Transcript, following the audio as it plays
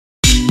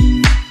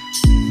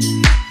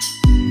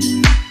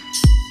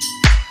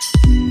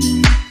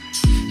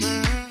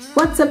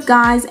What's up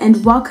guys,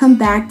 and welcome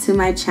back to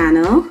my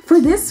channel. For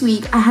this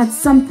week I had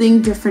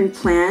something different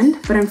planned,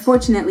 but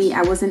unfortunately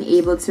I wasn't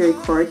able to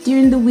record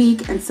during the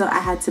week, and so I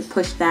had to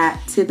push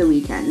that to the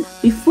weekend.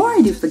 Before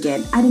I do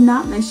forget, I did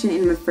not mention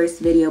in my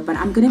first video, but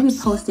I'm gonna be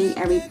posting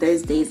every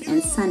Thursdays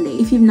and Sundays.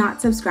 If you've not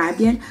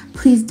subscribed yet,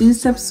 please do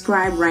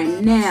subscribe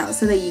right now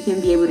so that you can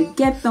be able to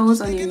get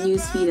those on your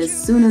newsfeed as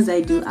soon as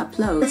I do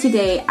upload.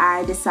 Today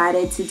I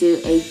decided to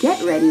do a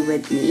get ready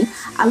with me.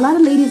 A lot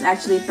of ladies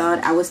actually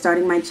thought I was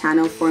starting my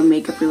channel for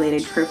makeup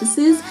related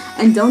purposes,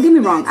 and don't get me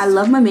wrong, I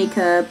love my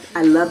makeup,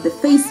 I love the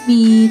face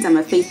beads, I'm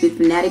a face bead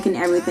fanatic and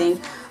everything,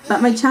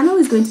 but my channel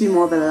is going to be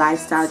more of a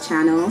lifestyle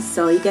channel,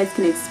 so you guys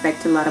can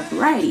expect a lot of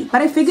variety.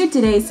 But I figured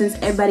today, since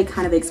everybody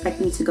kind of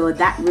expect me to go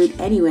that route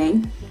anyway,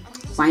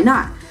 why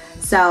not?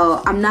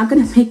 So I'm not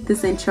gonna make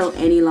this intro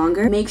any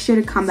longer. Make sure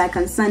to come back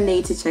on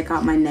Sunday to check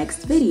out my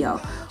next video.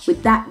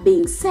 With that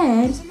being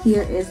said,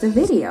 here is the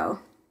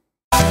video.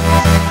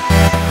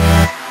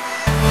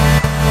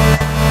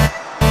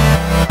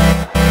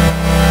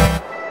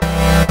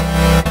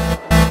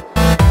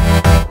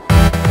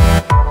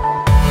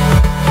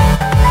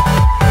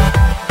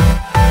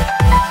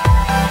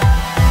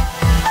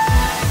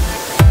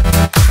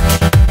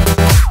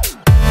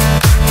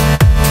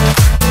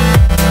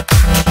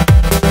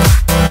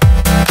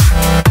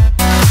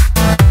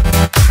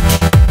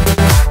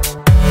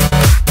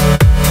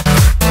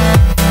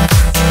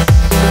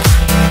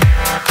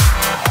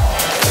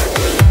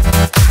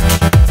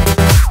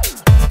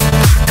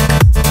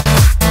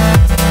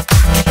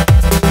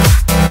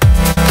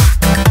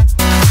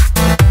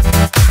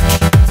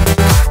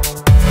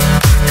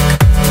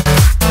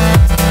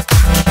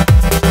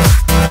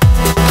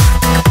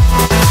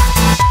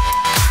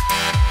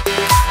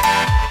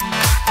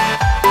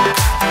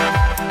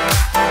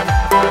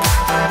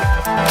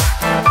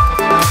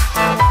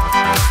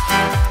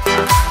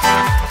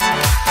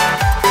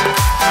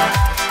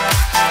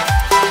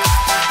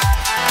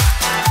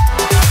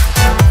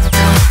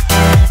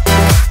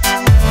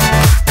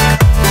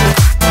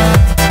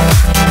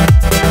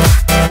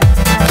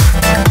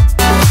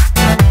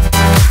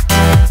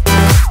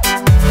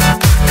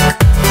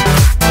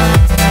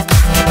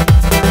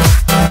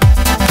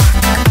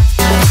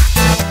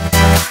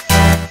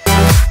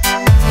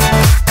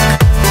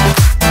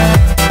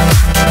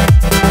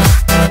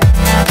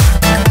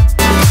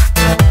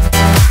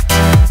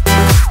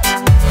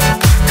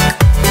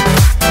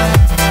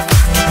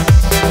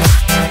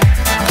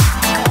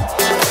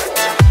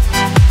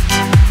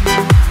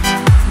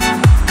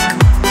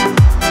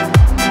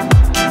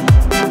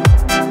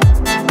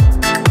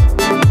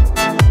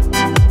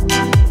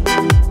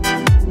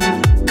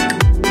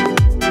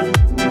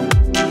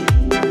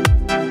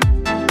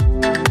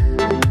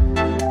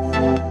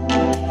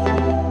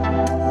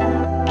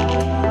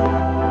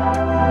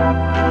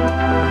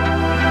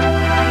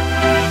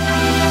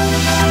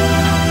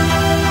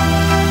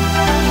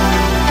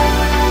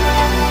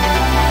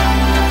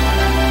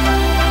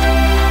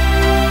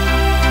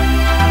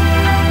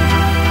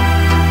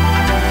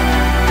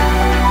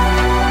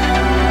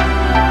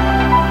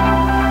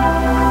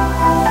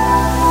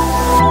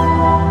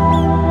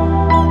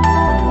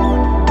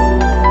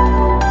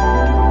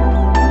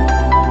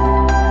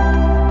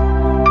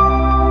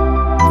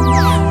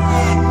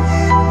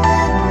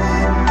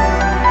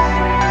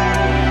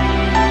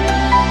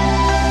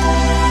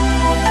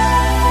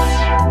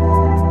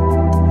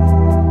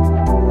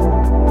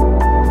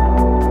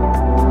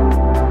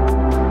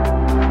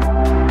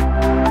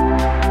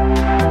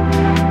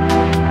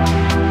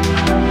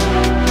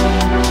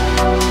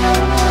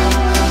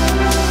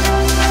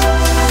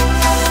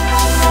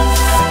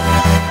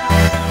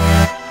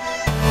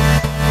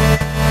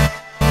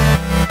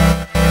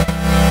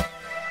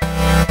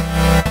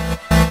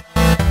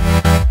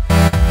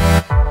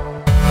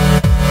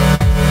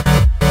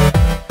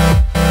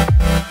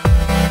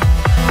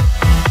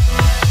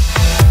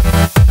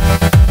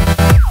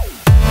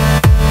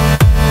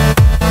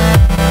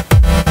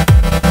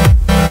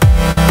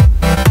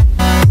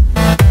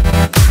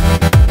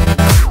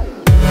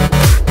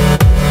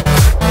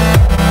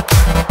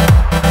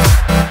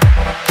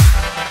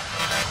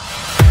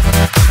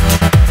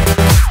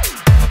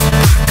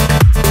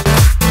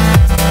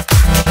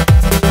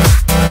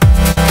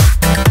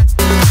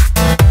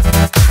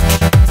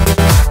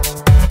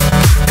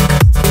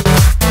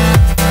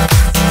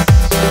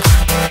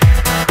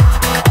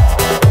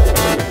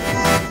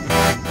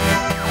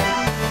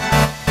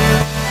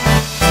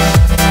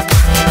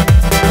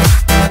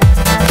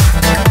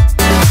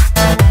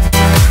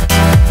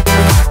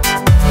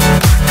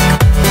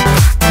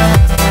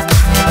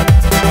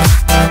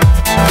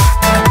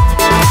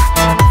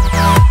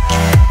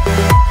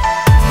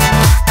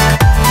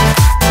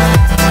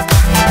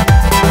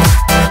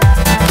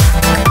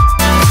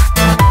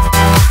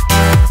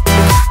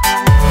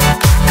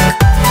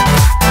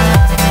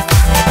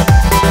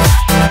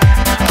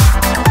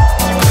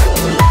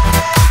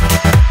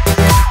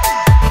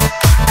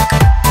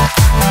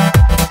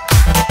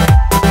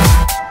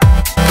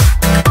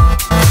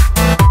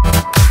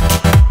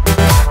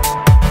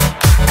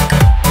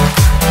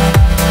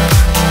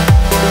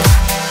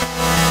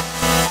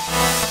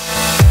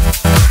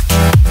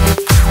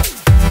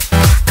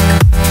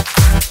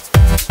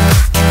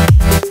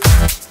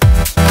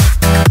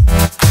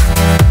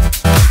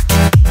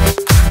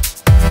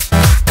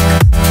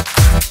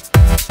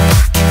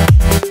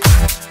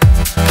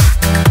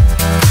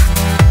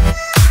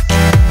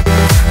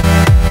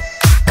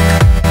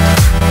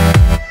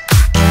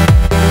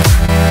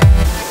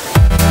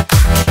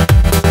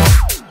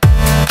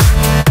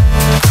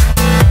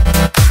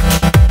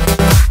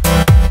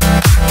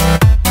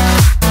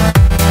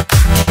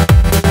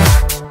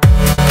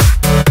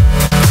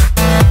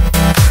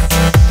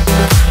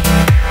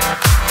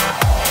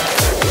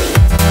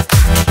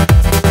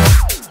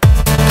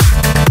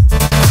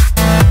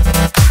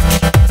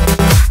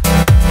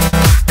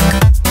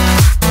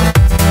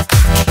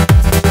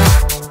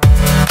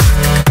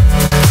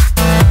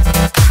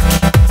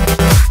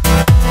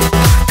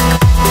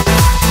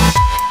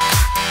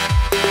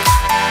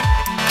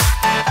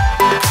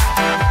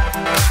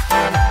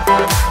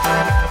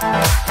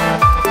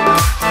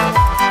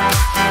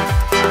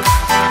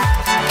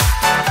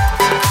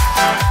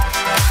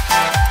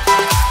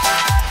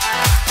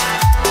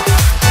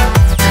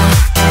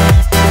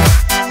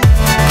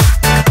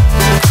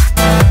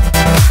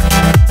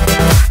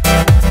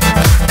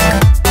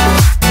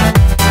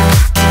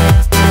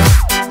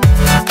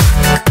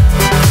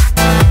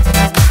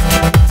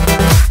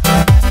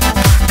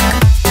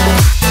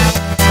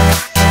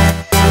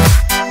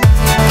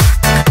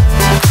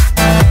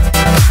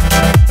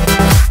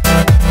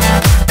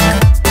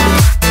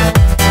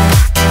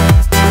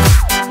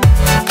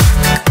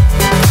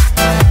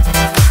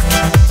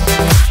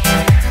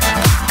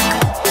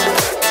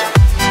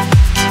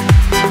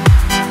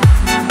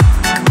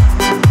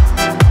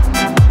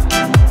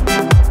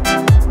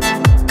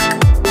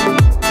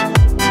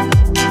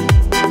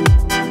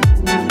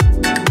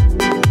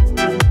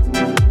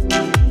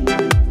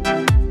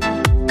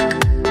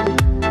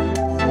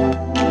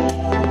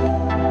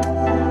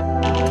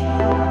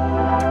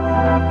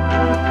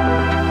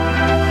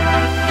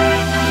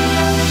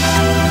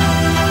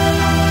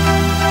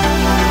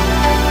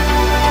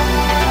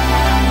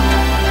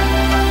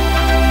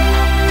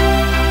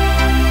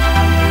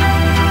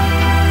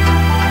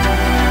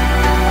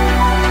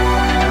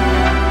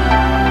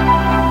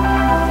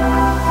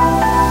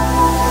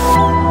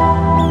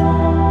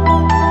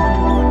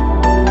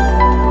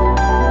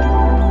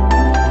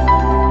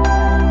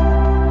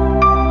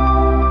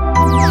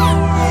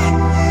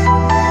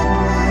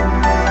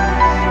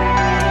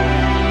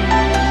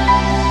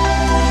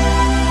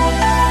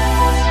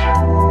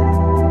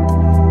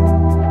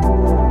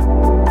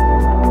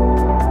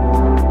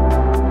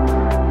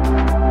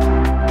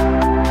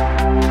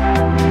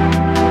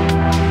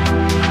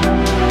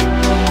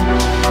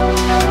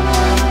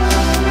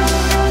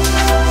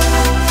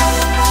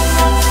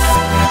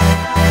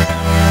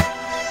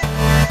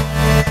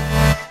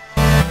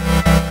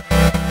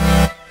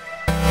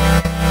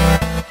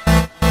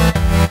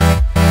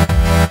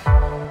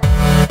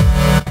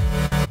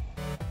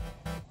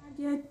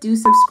 do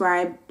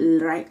subscribe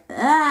right.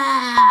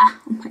 Oh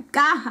my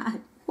God.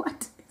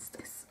 What is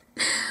this?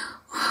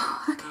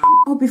 Okay.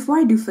 Oh, before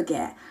I do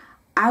forget,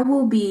 I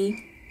will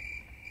be...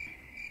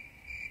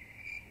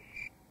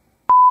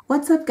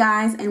 What's up,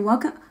 guys, and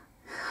welcome...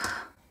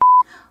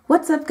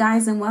 What's up,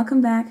 guys, and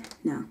welcome back?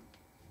 No.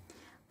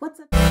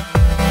 What's up?